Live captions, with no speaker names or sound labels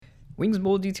Wings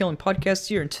Mobile Detailing Podcast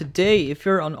here. And today, if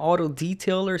you're an auto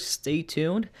detailer, stay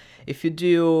tuned. If you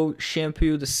do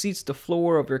shampoo the seats, the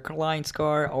floor of your client's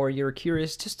car, or you're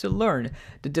curious just to learn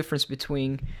the difference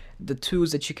between the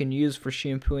tools that you can use for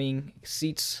shampooing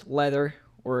seats, leather,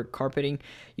 or carpeting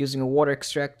using a water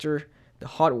extractor, the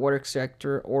hot water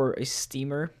extractor, or a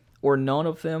steamer, or none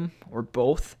of them, or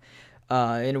both.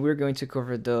 And we're going to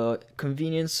cover the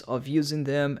convenience of using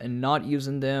them and not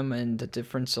using them and the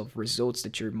difference of results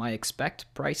that you might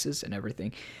expect, prices, and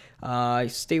everything.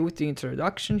 Stay with the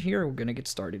introduction here. We're going to get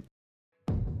started.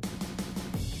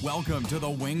 Welcome to the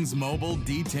Wings Mobile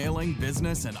Detailing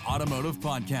Business and Automotive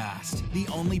Podcast, the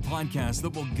only podcast that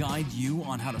will guide you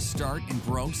on how to start and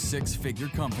grow six-figure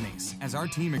companies. As our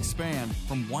team expand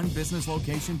from one business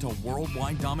location to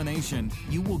worldwide domination,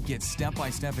 you will get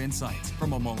step-by-step insights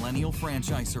from a millennial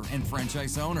franchisor and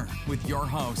franchise owner with your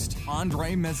host,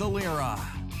 Andre Mezzalera.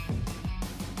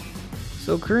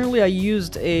 So currently I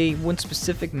used one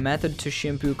specific method to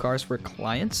shampoo cars for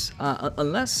clients,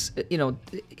 unless,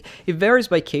 it varies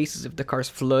by cases. If the car's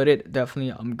flooded,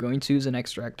 definitely I'm going to use an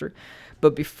extractor.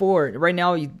 But right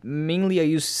now, mainly I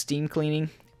use steam cleaning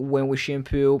when we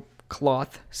shampoo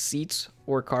cloth, seats,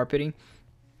 or carpeting.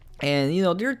 And,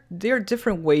 there are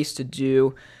different ways to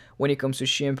do when it comes to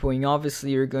shampooing.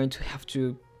 Obviously, you're going to have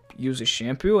to use a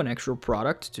shampoo, an actual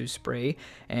product to spray,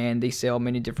 and they sell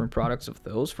many different products of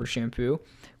those for shampoo.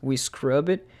 We scrub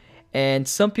it, and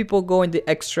some people go in the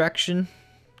extraction,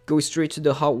 go straight to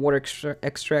the hot water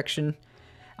extraction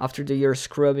after they are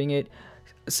scrubbing it.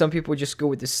 Some people just go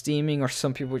with the steaming, or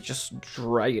some people just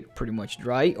dry it, pretty much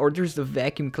dry. Or there's the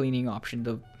vacuum cleaning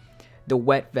option, the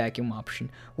wet vacuum option,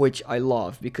 which I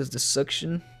love because the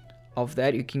suction of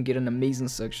that, you can get an amazing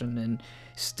suction and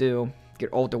still get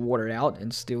all the water out,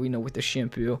 and still, with the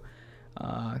shampoo,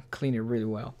 clean it really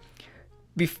well.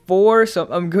 So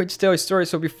I'm going to tell a story.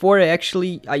 So before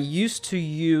I used to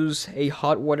use a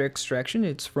hot water extraction.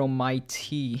 It's from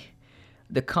Mighty.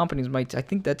 The company's Mighty. I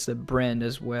think that's the brand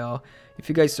as well. If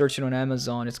you guys search it on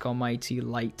Amazon, it's called Mighty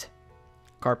Light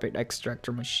Carpet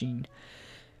Extractor Machine.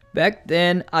 Back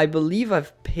then, I believe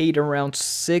I've paid around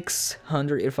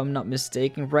 $600, if I'm not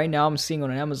mistaken. Right now, I'm seeing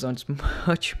on Amazon it's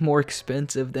much more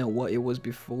expensive than what it was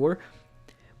before.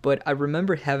 But I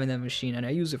remember having that machine, and I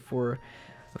used it for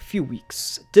a few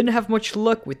weeks. Didn't have much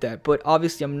luck with that, but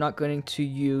obviously I'm not going to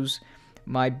use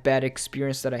my bad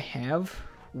experience that I have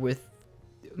with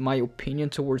my opinion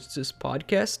towards this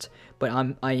podcast.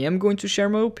 But I am going to share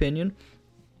my opinion,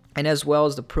 and as well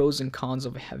as the pros and cons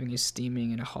of having a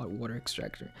steaming and a hot water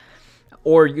extractor,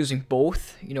 or using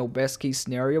both, best case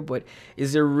scenario. But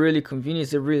is it really convenient?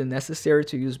 Is it really necessary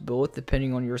to use both,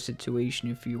 depending on your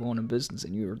situation? If you own a business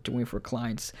and you're doing for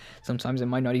clients, sometimes I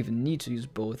might not even need to use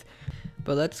both.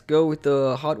 But let's go with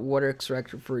the hot water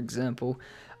extractor, for example.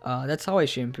 That's how I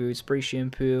shampoo. Spray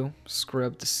shampoo,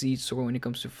 scrub the seats. So when it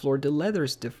comes to floor, the leather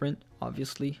is different.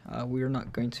 Obviously, we are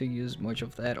not going to use much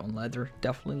of that on leather.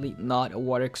 Definitely not a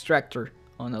water extractor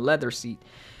on a leather seat,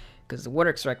 because the water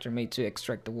extractor made to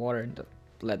extract the water, and the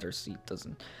leather seat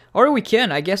doesn't. Or we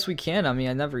can. I guess we can. I mean,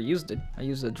 I never used it. I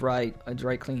used a dry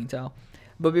cleaning towel.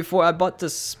 But before I bought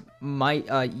this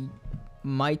Mighty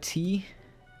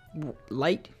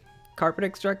Light Carpet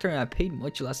Extractor, and I paid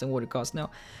much less than what it costs now.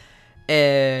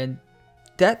 And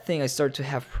that thing, I started to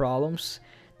have problems.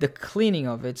 The cleaning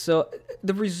of it. So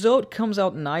the result comes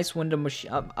out nice when the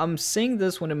machine. I'm saying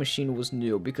this when the machine was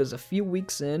new, because a few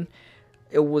weeks in,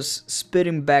 it was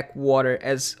spitting back water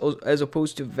as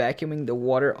opposed to vacuuming the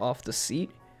water off the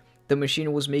seat. The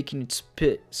machine was making it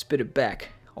spit it back.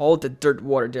 All the dirt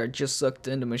water that I just sucked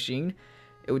in the machine,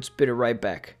 it would spit it right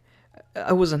back.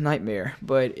 It was a nightmare,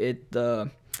 but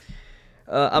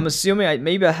I'm assuming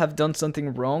maybe I have done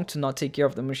something wrong to not take care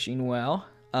of the machine well.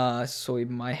 So it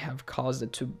might have caused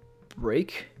it to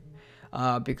break,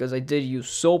 because I did use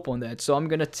soap on that. So I'm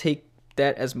going to take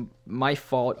that as my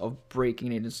fault of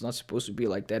breaking it. It's not supposed to be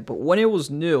like that. But when it was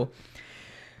new,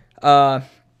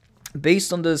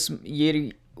 based on this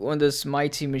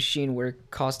Mighty machine, where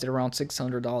it costed around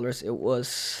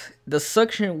 $600, the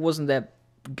suction wasn't that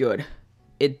good.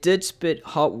 It did spit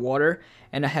hot water,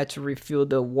 and I had to refill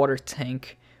the water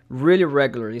tank really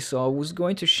regularly. So I was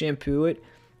going to shampoo it,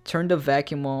 turn the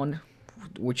vacuum on,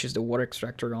 which is the water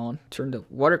extractor on, turn the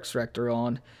water extractor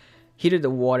on, heated the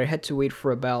water, had to wait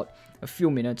for about a few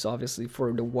minutes, obviously,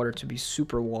 for the water to be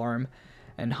super warm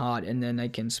and hot, and then I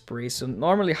can spray. So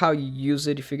normally how you use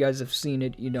it, if you guys have seen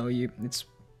it, it's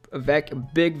a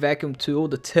big vacuum tool.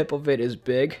 The tip of it is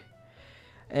big,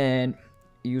 and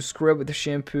you scrub with the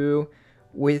shampoo,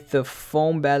 with the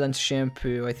foam balance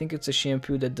shampoo. I think it's a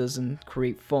shampoo that doesn't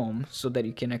create foam, so that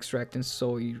you can extract, and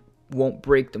so you won't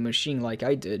break the machine like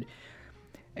I did.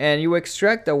 And you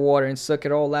extract that water and suck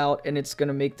it all out, and it's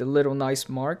gonna make the little nice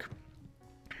mark,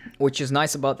 which is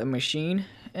nice about the machine,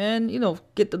 and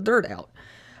get the dirt out.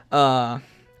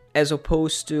 As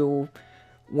opposed to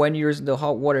when you're using the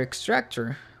hot water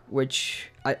extractor, which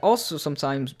I also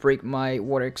sometimes break my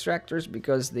water extractors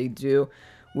because we do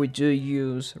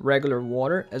use regular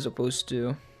water as opposed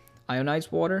to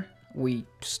ionized water. We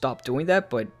stopped doing that,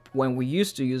 but when we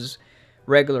used to use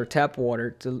regular tap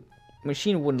water, the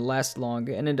machine wouldn't last long,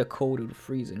 and in the cold it would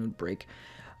freeze and it would break.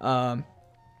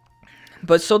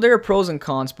 But so there are pros and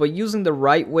cons, but using the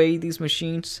right way, these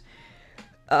machines,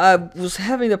 I was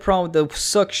having the problem with the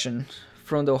suction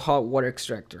from the hot water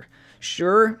extractor.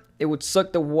 Sure, it would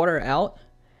suck the water out,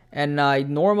 and I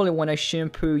normally, when I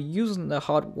shampoo using the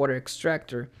hot water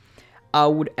extractor, I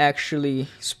would actually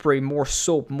spray more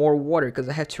soap, more water, because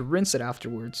I had to rinse it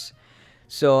afterwards.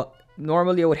 So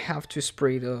normally I would have to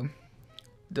spray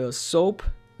the soap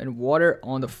and water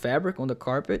on the fabric, on the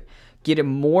carpet, get it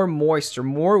more moisture,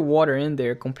 more water in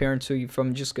there compared to if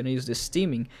I'm just going to use this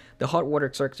steaming. The hot water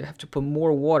extractor, I have to put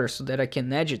more water so that I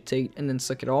can agitate and then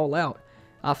suck it all out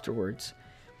afterwards.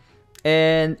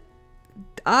 And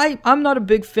I'm not a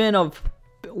big fan of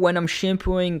when I'm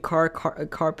shampooing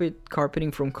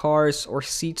carpeting from cars or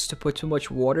seats to put too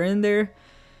much water in there,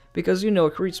 because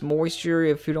it creates moisture.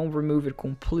 If you don't remove it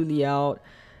completely out,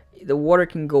 the water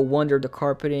can go under the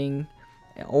carpeting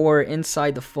or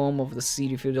inside the foam of the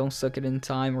seat if you don't suck it in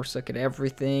time or suck it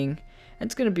everything, and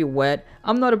it's gonna be wet.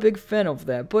 I'm not a big fan of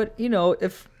that, but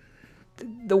if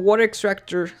the water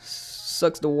extractor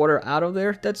sucks the water out of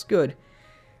there, that's good.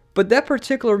 But that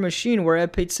particular machine where I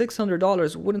paid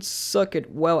 $600 wouldn't suck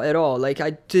it well at all. Like,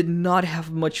 I did not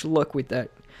have much luck with that,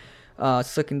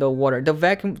 sucking the water.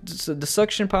 The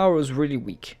suction power was really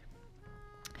weak.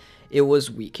 It was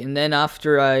weak. And then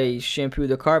after I shampooed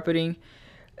the carpeting,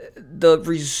 the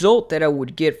result that I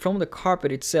would get from the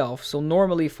carpet itself. So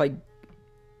normally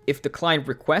if the client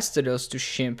requested us to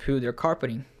shampoo their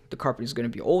carpeting, the carpet is going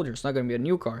to be older. It's not going to be a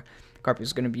new car. The carpet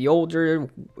is going to be older.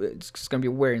 It's going to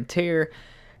be wear and tear.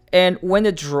 And when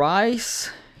it dries,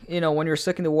 when you're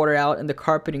sucking the water out and the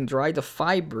carpeting dry, the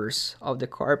fibers of the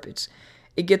carpets,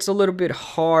 it gets a little bit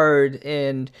hard,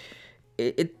 and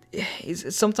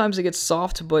sometimes it gets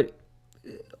soft, but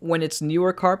when it's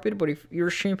newer carpet, but if you're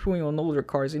shampooing on older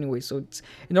cars anyway, so it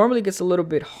normally gets a little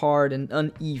bit hard and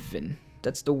uneven.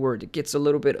 That's the word. It gets a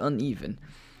little bit uneven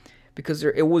because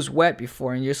it was wet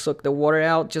before, and you suck the water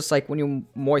out, just like when you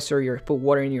put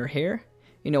water in your hair.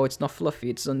 It's not fluffy.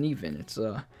 It's uneven. It's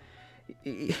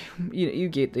you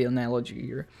get the analogy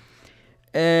here,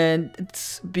 and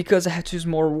it's because I had to use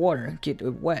more water and get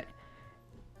it wet.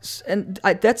 And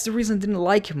that's the reason I didn't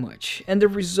like it much. And the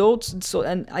results,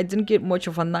 and I didn't get much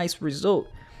of a nice result.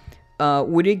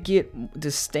 Would it get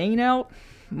the stain out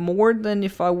more than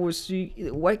if I was to...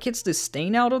 What gets the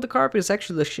stain out of the carpet is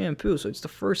actually the shampoo, so it's the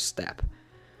first step.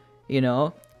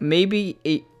 Maybe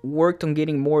it worked on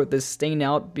getting more of the stain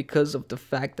out because of the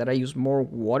fact that I used more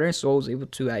water, so I was able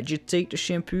to agitate the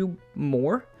shampoo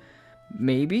more.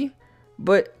 Maybe.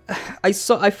 But I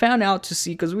found out to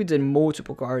see, because we did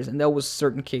multiple cars, and that was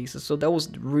certain cases, so that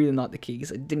was really not the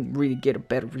case. I didn't really get a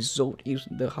better result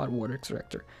using the hot water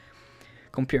extractor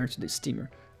compared to the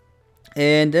steamer.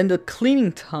 And then the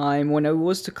cleaning time, when I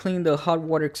was to clean the hot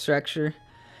water extractor,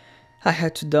 I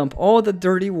had to dump all the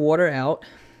dirty water out,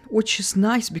 which is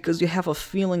nice because you have a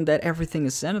feeling that everything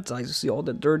is sanitized. You see all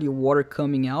the dirty water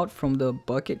coming out from the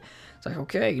bucket. It's like,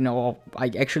 okay,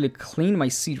 I actually cleaned my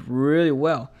seat really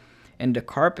well. And the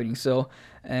carpeting,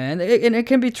 and it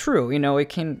can be true, it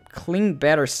can clean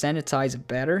better, sanitize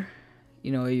better,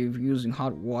 you're using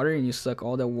hot water and you suck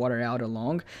all the water out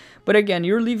along. But again,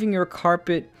 you're leaving your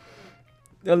carpet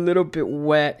a little bit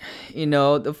wet,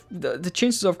 the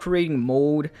chances of creating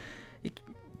mold,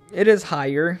 it is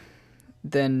higher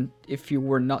than if you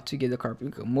were not to get the carpet,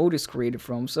 because mold is created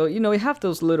from. So, you have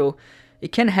those little,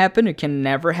 it can happen, it can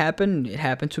never happen. It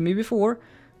happened to me before,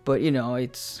 but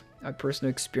it's a personal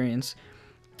experience.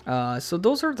 So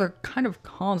those are the kind of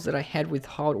cons that I had with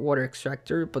hot water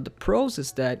extractor. But the pros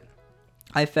is that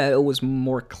I felt it was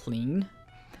more clean.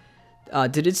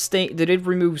 Did it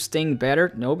remove stain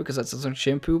better? No, because that's the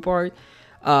shampoo part.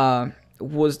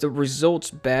 Was the results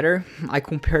better? I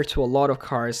compared to a lot of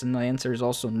cars, and the answer is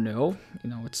also no.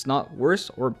 It's not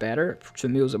worse or better. To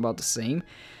me, it was about the same.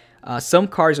 Some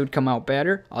cars would come out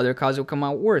better, other cars would come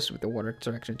out worse with the water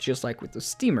extraction, just like with the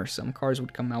steamer. Some cars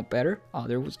would come out better,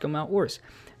 others would come out worse.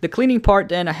 The cleaning part,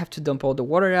 then I have to dump all the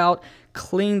water out,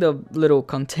 clean the little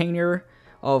container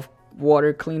of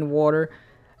water, clean water,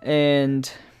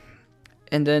 and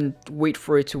then wait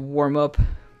for it to warm up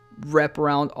wrap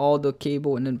around all the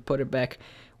cable and then put it back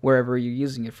wherever you're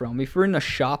using it from. If you're in a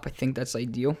shop, I think that's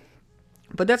ideal.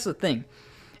 But that's the thing.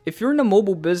 If you're in a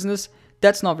mobile business,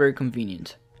 that's not very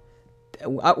convenient.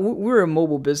 We're a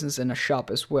mobile business and a shop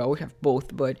as well. We have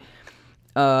both, but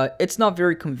it's not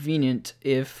very convenient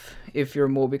if you're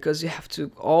mobile, because you have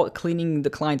to all cleaning the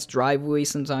client's driveway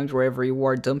sometimes wherever you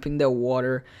are, dumping their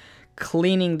water,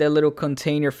 cleaning the little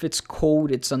container. If it's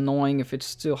cold, it's annoying. If it's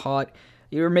still hot,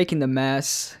 you're making the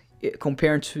mess.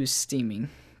 Compared to steaming,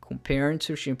 comparing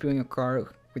to shampooing a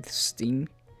car with steam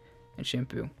and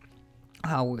shampoo.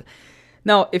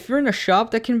 Now, if you're in a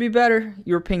shop, that can be better.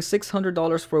 You're paying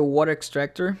 $600 for a water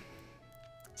extractor.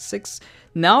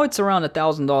 Now it's around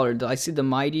 $1,000. I see the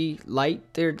Mighty Light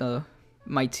there, the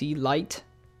Mighty Light.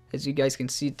 As you guys can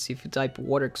see, if you type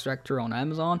water extractor on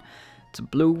Amazon, it's a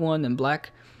blue one and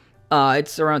black.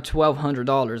 It's around $1,200,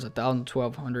 $1,000,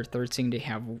 $1,200, $1,300. They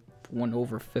have one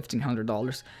over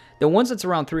 $1,500. The ones that's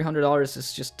around $300,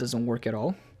 this just doesn't work at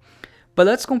all. But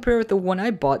let's compare with the one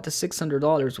I bought, the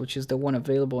 $600, which is the one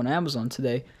available on Amazon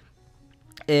today.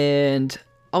 And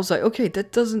I was like, okay,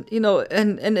 that doesn't,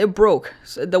 and it broke.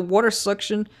 So the water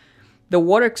suction, the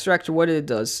water extractor, what it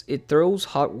does, it throws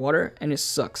hot water and it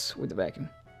sucks with the vacuum.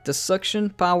 The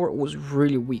suction power was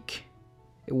really weak.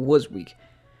 It was weak.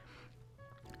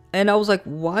 And I was like,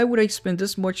 why would I spend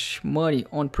this much money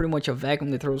on pretty much a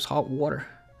vacuum that throws hot water?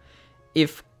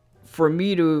 If for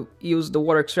me to use the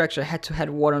water extraction, I had to have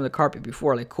water on the carpet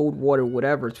before, like cold water,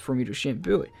 whatever, for me to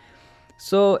shampoo it.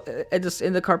 So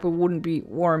and the carpet wouldn't be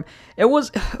warm. It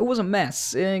was a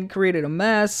mess. It created a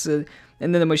mess, and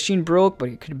then the machine broke, but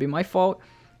it could be my fault.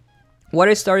 What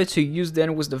I started to use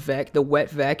then was the wet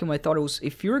vacuum. I thought it was,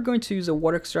 if you're going to use a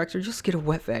water extractor, just get a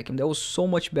wet vacuum. That was so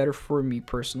much better for me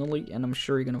personally, and I'm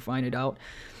sure you're gonna find it out.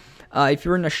 If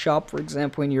you're in a shop, for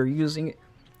example, and you're using it,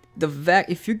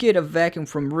 if you get a vacuum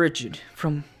from Rigid,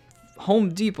 from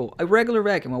Home Depot, a regular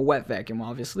vacuum, a wet vacuum,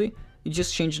 obviously, you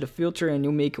just change the filter and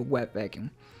you make a wet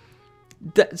vacuum.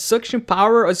 The suction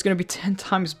power is going to be 10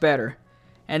 times better,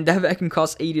 and that vacuum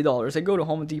costs $80. I go to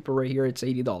Home Depot right here, it's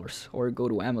 $80, or go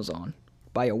to Amazon,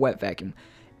 buy a wet vacuum.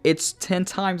 It's 10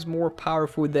 times more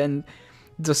powerful than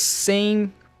the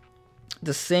same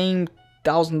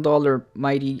 $1,000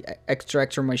 Mighty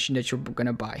extractor machine that you're going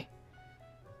to buy.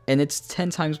 And it's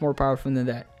 10 times more powerful than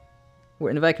that. Where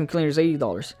in the vacuum cleaner is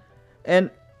 $80.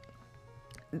 And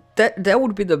that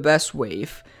would be the best way.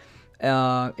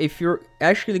 If you're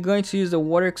actually going to use the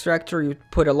water extractor, you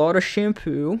put a lot of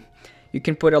shampoo. You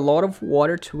can put a lot of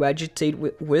water to agitate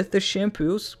with the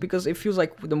shampoos, because it feels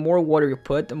like the more water you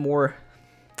put, the more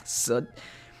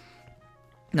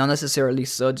not necessarily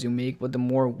suds you make, but the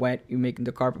more wet you make in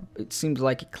the carpet, it seems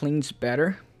like it cleans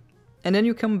better. And then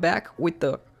you come back with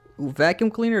the vacuum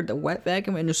cleaner, the wet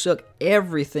vacuum, and you suck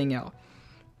everything out,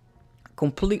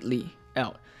 completely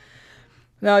out.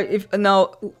 Now,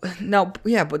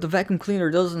 but the vacuum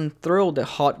cleaner doesn't throw the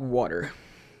hot water.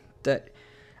 That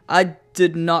I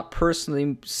did not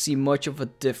personally see much of a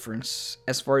difference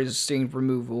as far as stain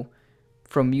removal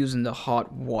from using the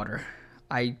hot water.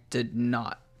 I did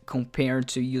not, compared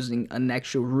to using an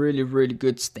actual really, really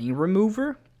good stain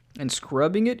remover and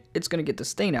scrubbing it. It's gonna get the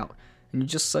stain out. And you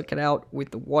just suck it out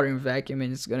with the water and vacuum,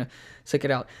 and it's gonna suck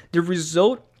it out. The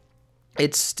result,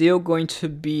 it's still going to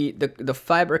be, the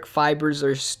fabric fibers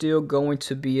are still going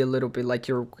to be a little bit like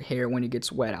your hair when it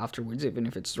gets wet afterwards, even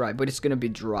if it's dry. But it's gonna be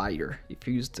drier if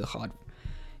you use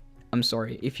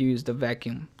if you use the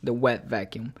vacuum, the wet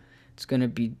vacuum. It's gonna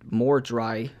be more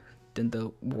dry than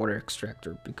the water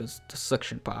extractor, because the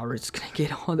suction power is gonna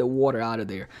get all the water out of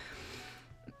there.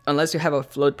 Unless you have a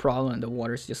flood problem and the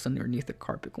water is just underneath the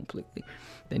carpet completely,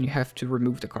 then you have to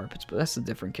remove the carpets, but that's a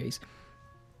different case.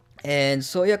 And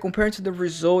so yeah, compared to the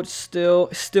results, still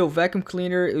vacuum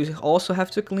cleaner, you also have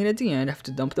to clean at the end, have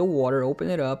to dump the water, open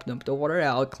it up, dump the water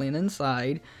out, clean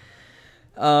inside.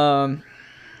 And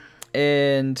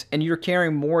you're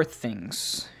carrying more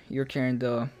things. You're carrying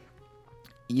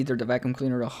either the vacuum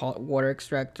cleaner or the hot water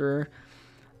extractor.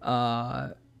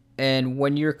 And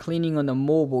when you're cleaning on the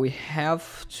mobile, you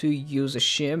have to use a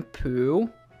shampoo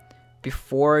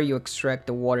before you extract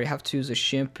the water. You have to use a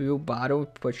shampoo bottle,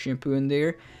 put shampoo in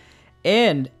there,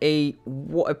 and a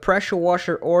pressure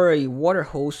washer or a water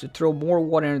hose to throw more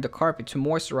water into the carpet to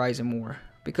moisturize it more,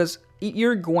 because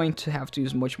you're going to have to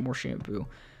use much more shampoo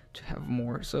to have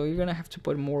more. So you're going to have to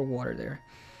put more water there.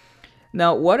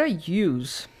 Now, what I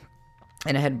use,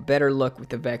 and I had better luck with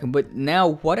the vacuum, but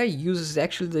now what I use is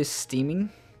actually the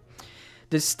steaming.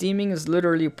 The steaming is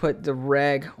literally put the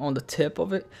rag on the tip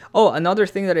of it. Oh, another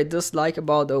thing that I dislike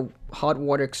about the hot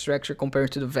water extraction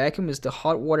compared to the vacuum is the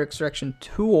hot water extraction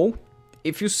tool.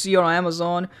 If you see on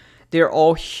Amazon, they're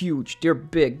all huge. They're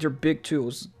big. They're big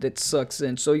tools that sucks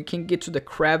in. So you can get to the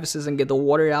crevices and get the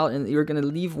water out, and you're gonna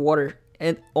leave water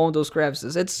and on those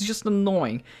crevices. It's just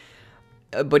annoying.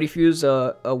 But if you use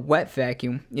a wet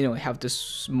vacuum, have the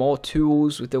small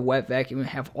tools with the wet vacuum, and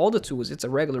have all the tools. It's a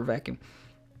regular vacuum,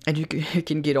 and you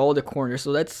can get all the corners.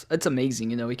 So that's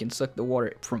amazing. You can suck the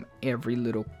water from every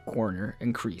little corner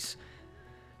and crease.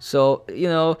 So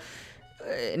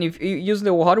and if you use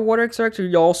the hot water extractor,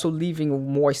 you're also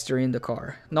leaving moisture in the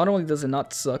car. Not only does it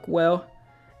not suck well,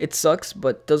 it sucks,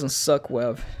 but doesn't suck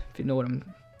well. If you know what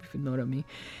I mean.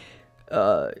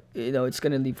 It's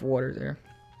gonna leave water there.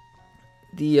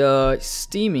 The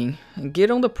steaming, and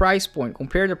get on the price point.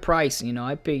 Compare the price.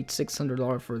 I paid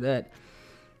 $600 for that.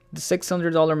 The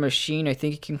 $600 machine, I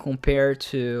think it can compare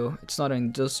to. It's not an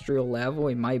industrial level.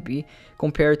 It might be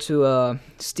compared to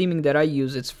steaming that I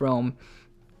use. It's from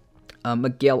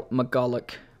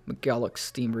McGulloch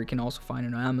steamer. You can also find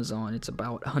it on Amazon. It's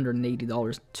about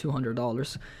 $180,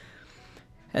 $200.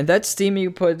 And that steaming,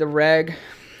 you put the rag.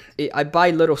 I buy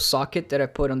a little socket that I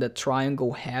put on the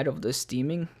triangle head of the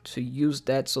steaming to use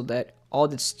that, so that all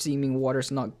the steaming water is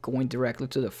not going directly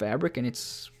to the fabric, and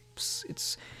it's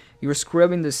you're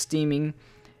scrubbing the steaming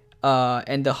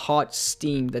and the hot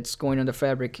steam that's going on the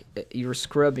fabric. You're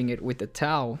scrubbing it with a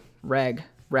towel rag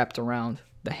wrapped around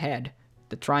the head,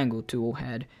 the triangle tool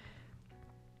head,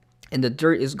 and the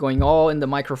dirt is going all in the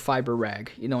microfiber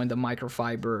rag, in the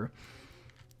microfiber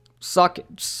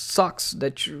socks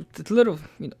that you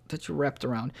wrapped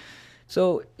around.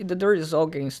 So the dirt is all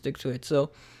getting stick to it. So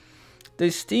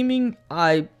the steaming,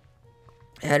 I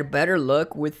had better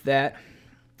luck with that,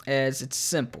 as it's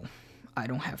simple. I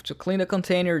don't have to clean a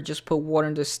container. Just put water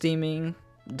in the steaming,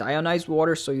 deionized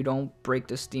water, so you don't break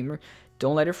the steamer.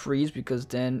 Don't let it freeze, because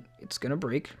then it's gonna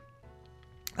break.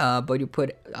 But you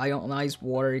put ionized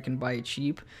water. You can buy it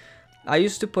cheap. I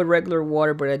used to put regular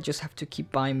water, but I just have to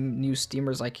keep buying new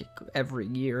steamers like every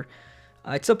year.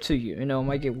 It's up to you,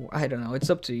 might get, I don't know, it's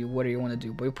up to you, what do you want to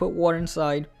do. But you put water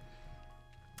inside,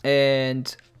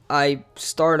 and I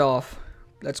start off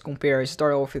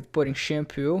with putting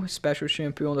shampoo, special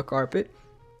shampoo on the carpet.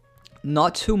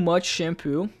 Not too much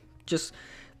shampoo, just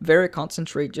very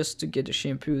concentrate, just to get the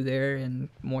shampoo there and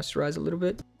moisturize a little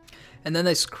bit. And then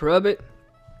I scrub it.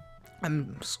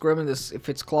 I'm scrubbing this, if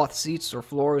it's cloth seats or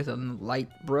floor, with a light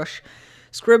brush.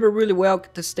 Scrub it really well,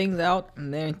 get the stains out,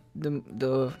 and then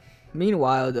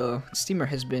meanwhile the steamer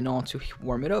has been on to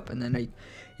warm it up, and then I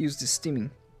use the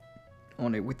steaming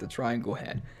on it with the triangle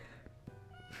head,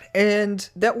 and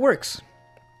that works.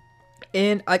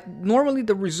 And normally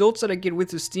the results that I get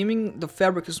with the steaming, the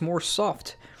fabric is more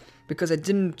soft, because I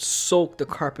didn't soak the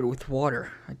carpet with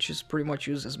water. I just pretty much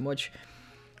use as much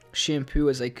shampoo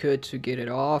as I could to get it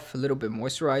off, a little bit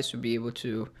moisturized to be able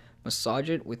to massage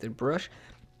it with a brush.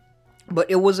 But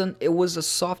it was a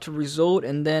soft result,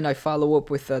 and then I follow up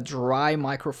with a dry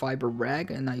microfiber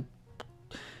rag, and I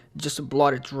just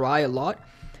blot it dry a lot.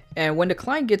 And when the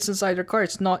client gets inside their car,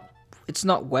 it's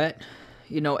not wet,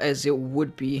 as it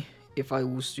would be if I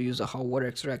was to use a hot water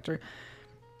extractor.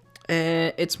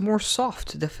 And it's more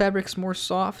soft. The fabric's more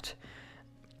soft.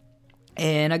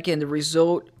 And again, the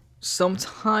result,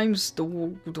 sometimes the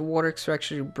water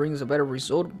extraction brings a better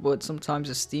result, but sometimes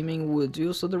the steaming will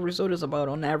do. So the result is about,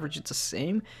 on average, it's the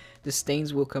same. The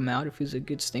stains will come out if it's a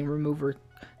good stain remover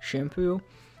shampoo.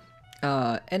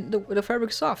 And the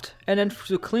fabric's soft. And then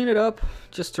to clean it up,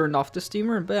 just turn off the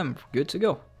steamer and bam, good to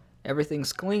go.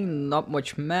 Everything's clean, not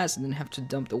much mess, and then have to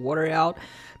dump the water out.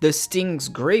 The steam's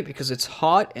great because it's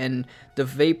hot, and the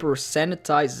vapor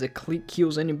sanitizes it,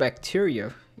 kills any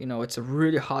bacteria. It's a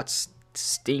really hot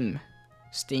steam.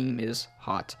 Steam is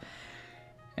hot,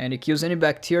 and it kills any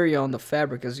bacteria on the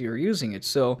fabric as you're using it.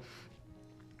 So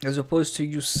as opposed to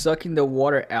you sucking the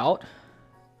water out,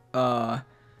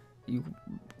 you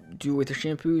do with the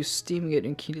shampoo, steaming it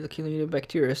and killing the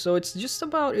bacteria. So it's just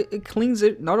about, it cleans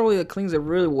it. Not only it cleans it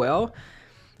really well,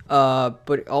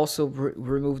 but it also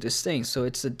remove the stains. So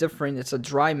it's a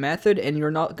dry method, and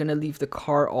you're not gonna leave the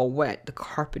car all wet, the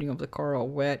carpeting of the car all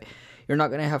wet. You're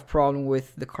not gonna have problem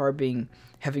with the car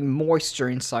having moisture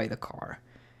inside the car,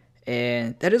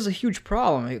 and that is a huge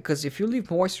problem, because if you leave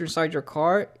moisture inside your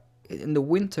car in the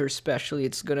winter, especially,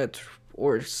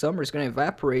 or summer, it's gonna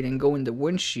evaporate and go in the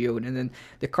windshield, and then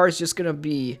the car is just gonna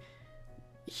be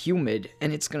humid,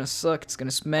 and it's gonna suck. It's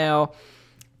gonna smell.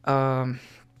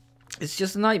 It's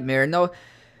just a nightmare. Now,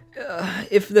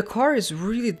 if the car is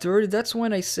really dirty, that's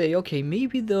when I say, okay,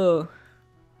 maybe the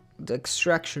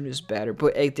extraction is better,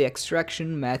 but the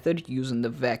extraction method using the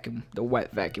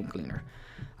wet vacuum cleaner,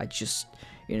 I just,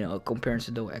 comparing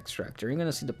to the extractor, you're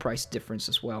gonna see the price difference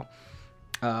as well.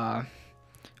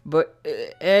 But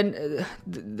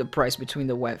the price between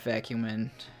the wet vacuum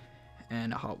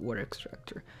and a hot water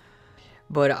extractor.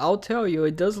 But I'll tell you,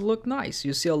 it does look nice.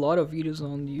 You see a lot of videos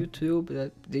on YouTube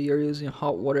that they are using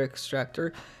hot water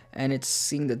extractor, and it's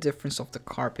seeing the difference of the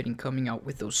carpeting coming out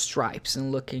with those stripes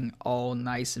and looking all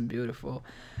nice and beautiful.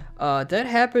 That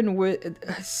happened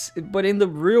but in the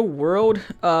real world,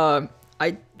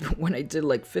 I when I did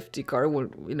like 50 car,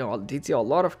 I'll detail a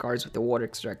lot of cars with the water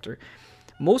extractor.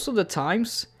 Most of the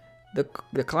times, the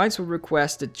clients who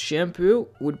requested shampoo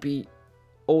would be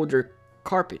older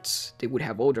carpets. They would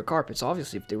have older carpets,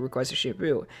 obviously, if they request a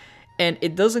shampoo. And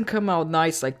it doesn't come out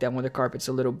nice like that when the carpet's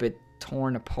a little bit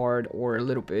torn apart or a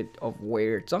little bit of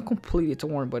wear. It's not completely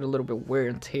torn, but a little bit wear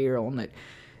and tear on it.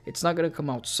 It's not going to come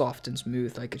out soft and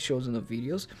smooth like it shows in the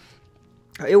videos.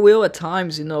 It will at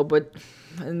times, but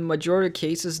in the majority of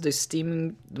cases,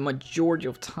 the majority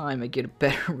of time, I get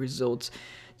better results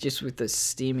just with the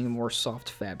steaming, more soft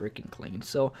fabric and clean.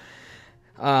 So,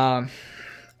 and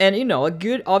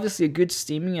obviously a good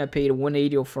steaming, I paid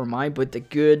 $180 for mine, but the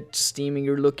good steaming,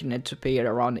 you're looking at to pay at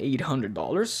around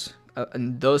 $800, an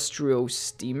industrial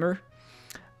steamer.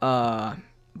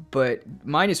 But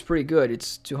mine is pretty good.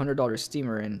 It's $200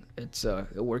 steamer, and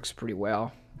it works pretty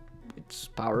well. It's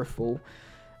powerful.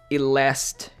 It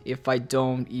lasts if I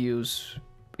don't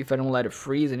let it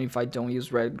freeze, and if I don't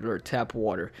use regular tap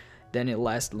water, then it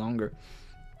lasts longer.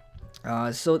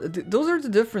 So those are the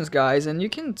difference, guys, and you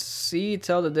can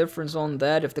tell the difference on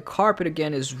that. If the carpet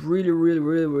again is really, really,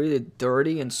 really, really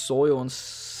dirty and soil and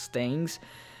stains,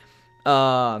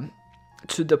 to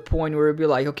the point where it'd be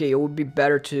like, okay, it would be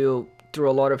better to throw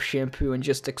a lot of shampoo and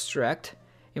just extract.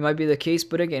 It might be the case,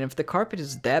 but again, if the carpet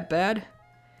is that bad,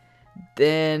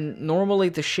 then normally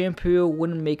the shampoo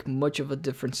wouldn't make much of a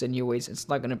difference anyways. It's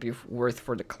not going to be worth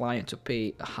for the client to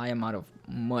pay a high amount of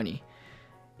money,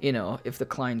 if the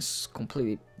client's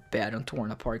completely bad and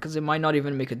torn apart, because it might not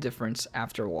even make a difference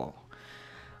after all.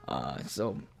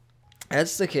 So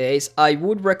that's the case. I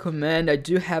would recommend, I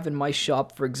do have in my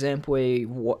shop, for example, a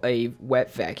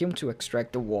wet vacuum to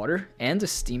extract the water, and the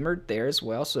steamer there as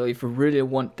well. So if you really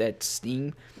want that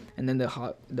steam, and then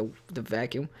the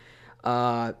vacuum,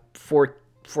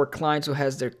 for clients who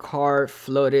has their car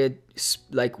flooded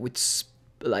like with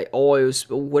like oils,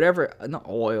 whatever, not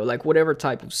oil, like whatever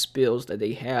type of spills that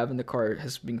they have, and the car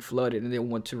has been flooded and they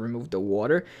want to remove the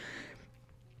water,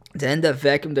 then the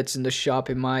vacuum that's in the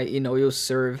shop, it might, it'll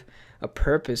serve a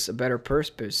better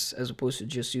purpose, as opposed to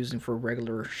just using for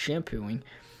regular shampooing.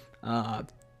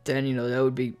 Then that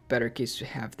would be better case to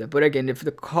have that. But again, if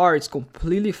the car is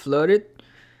completely flooded,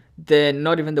 then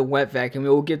not even the wet vacuum, it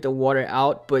will get the water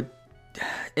out, but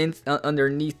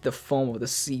underneath the foam of the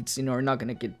seats, are not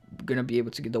gonna be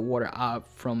able to get the water out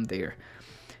from there.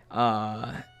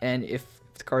 And if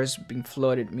the car is being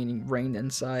flooded, meaning rained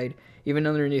inside, even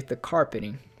underneath the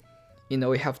carpeting,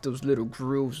 we have those little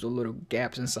grooves, those little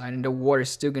gaps inside, and the water is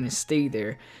still gonna stay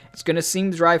there. It's gonna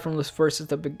seem dry from the surface.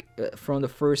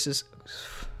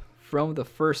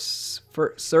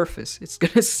 It's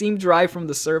gonna seem dry from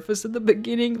the surface at the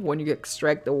beginning when you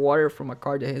extract the water from a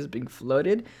car that has been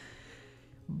flooded,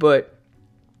 but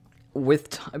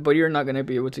you're not gonna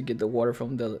be able to get the water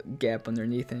from the gap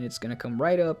underneath, and it's gonna come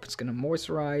right up. It's gonna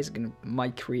moisturize.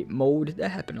 Might create mold.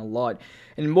 That happen a lot,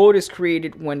 and mold is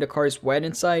created when the car is wet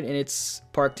inside and it's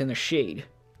parked in the shade.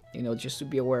 Just to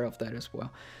be aware of that as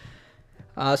well.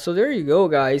 So there you go,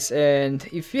 guys. And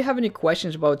if you have any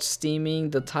questions about steaming,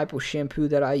 the type of shampoo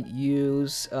that I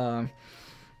use,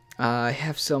 I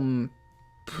have some.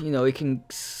 You can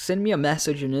send me a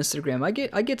message on Instagram.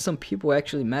 I get some people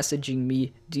actually messaging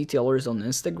me, detailers on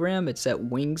Instagram. It's at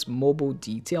Wings Mobile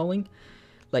Detailing.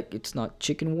 Like, it's not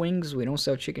chicken wings. We don't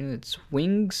sell chicken. It's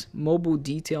Wings Mobile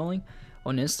Detailing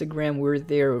on Instagram. We're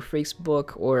there, or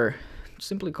Facebook, or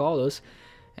simply call us.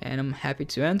 And I'm happy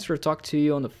to answer, talk to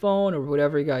you on the phone, or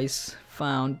whatever you guys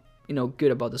found,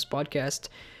 good about this podcast,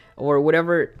 or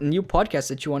whatever new podcast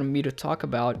that you wanted me to talk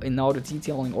about in auto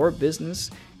detailing or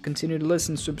business. Continue to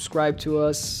listen, subscribe to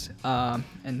us,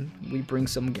 and we bring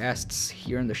some guests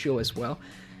here on the show as well.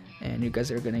 And you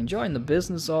guys are going to enjoy in the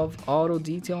business of auto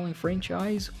detailing,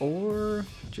 franchise, or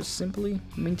just simply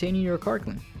maintaining your car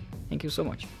clean. Thank you so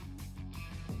much.